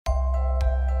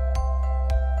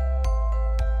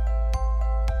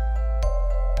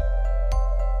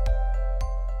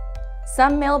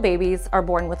Some male babies are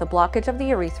born with a blockage of the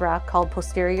urethra called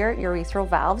posterior urethral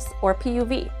valves, or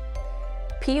PUV.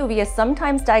 PUV is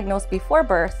sometimes diagnosed before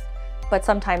birth, but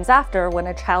sometimes after when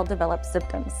a child develops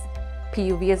symptoms.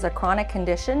 PUV is a chronic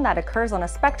condition that occurs on a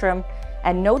spectrum,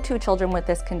 and no two children with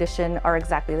this condition are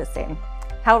exactly the same.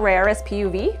 How rare is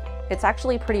PUV? It's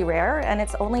actually pretty rare, and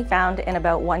it's only found in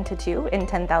about 1 to 2 in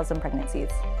 10,000 pregnancies.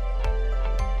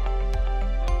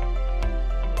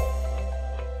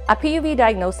 A PUV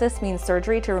diagnosis means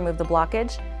surgery to remove the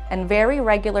blockage and very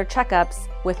regular checkups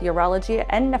with urology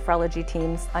and nephrology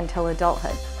teams until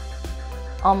adulthood.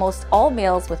 Almost all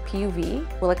males with PUV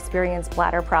will experience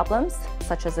bladder problems,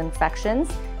 such as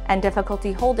infections and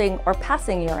difficulty holding or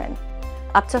passing urine.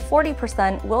 Up to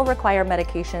 40% will require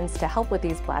medications to help with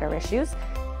these bladder issues,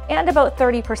 and about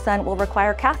 30% will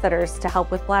require catheters to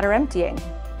help with bladder emptying.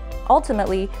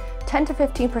 Ultimately, 10 to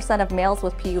 15% of males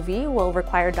with PUV will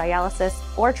require dialysis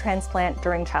or transplant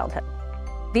during childhood.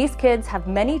 These kids have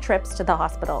many trips to the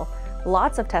hospital,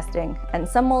 lots of testing, and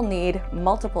some will need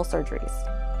multiple surgeries.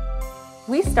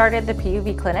 We started the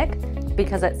PUV clinic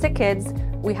because at Sick Kids,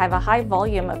 we have a high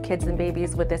volume of kids and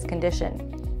babies with this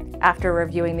condition. After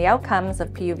reviewing the outcomes of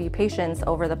PUV patients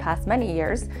over the past many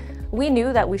years, we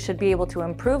knew that we should be able to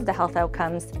improve the health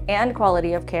outcomes and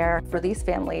quality of care for these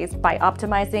families by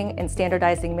optimizing and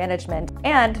standardizing management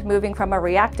and moving from a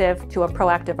reactive to a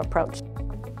proactive approach.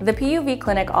 The PUV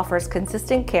clinic offers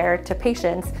consistent care to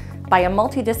patients by a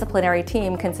multidisciplinary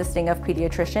team consisting of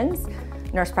pediatricians,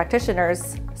 nurse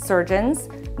practitioners, surgeons,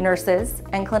 nurses,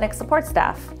 and clinic support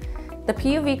staff. The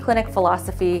PUV clinic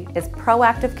philosophy is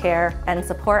proactive care and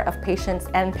support of patients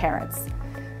and parents.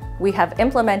 We have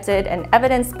implemented an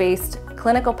evidence-based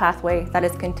clinical pathway that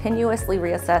is continuously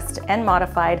reassessed and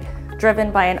modified, driven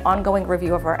by an ongoing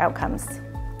review of our outcomes.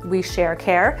 We share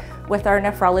care with our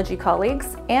nephrology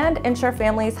colleagues and ensure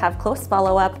families have close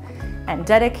follow-up and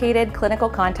dedicated clinical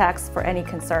contacts for any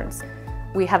concerns.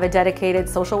 We have a dedicated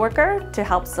social worker to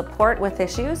help support with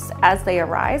issues as they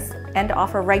arise and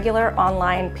offer regular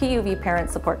online PUV parent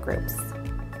support groups.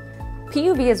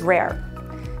 PUV is rare.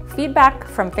 Feedback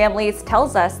from families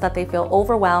tells us that they feel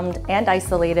overwhelmed and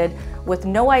isolated with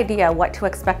no idea what to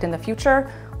expect in the future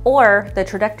or the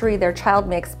trajectory their child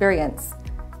may experience.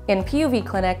 In PUV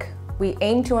Clinic, we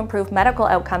aim to improve medical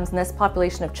outcomes in this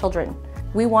population of children.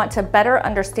 We want to better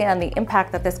understand the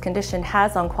impact that this condition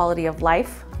has on quality of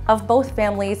life of both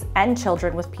families and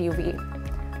children with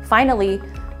PUV. Finally,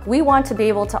 we want to be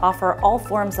able to offer all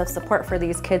forms of support for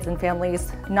these kids and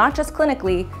families, not just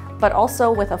clinically, but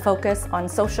also with a focus on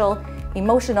social,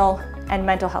 emotional, and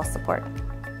mental health support.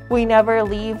 We never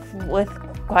leave with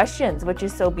questions, which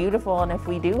is so beautiful, and if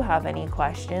we do have any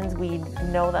questions, we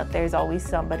know that there's always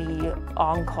somebody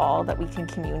on call that we can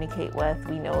communicate with.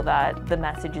 We know that the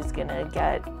message is gonna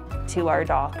get to our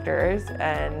doctors,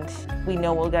 and we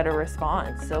know we'll get a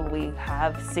response, so we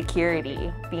have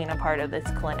security being a part of this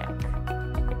clinic.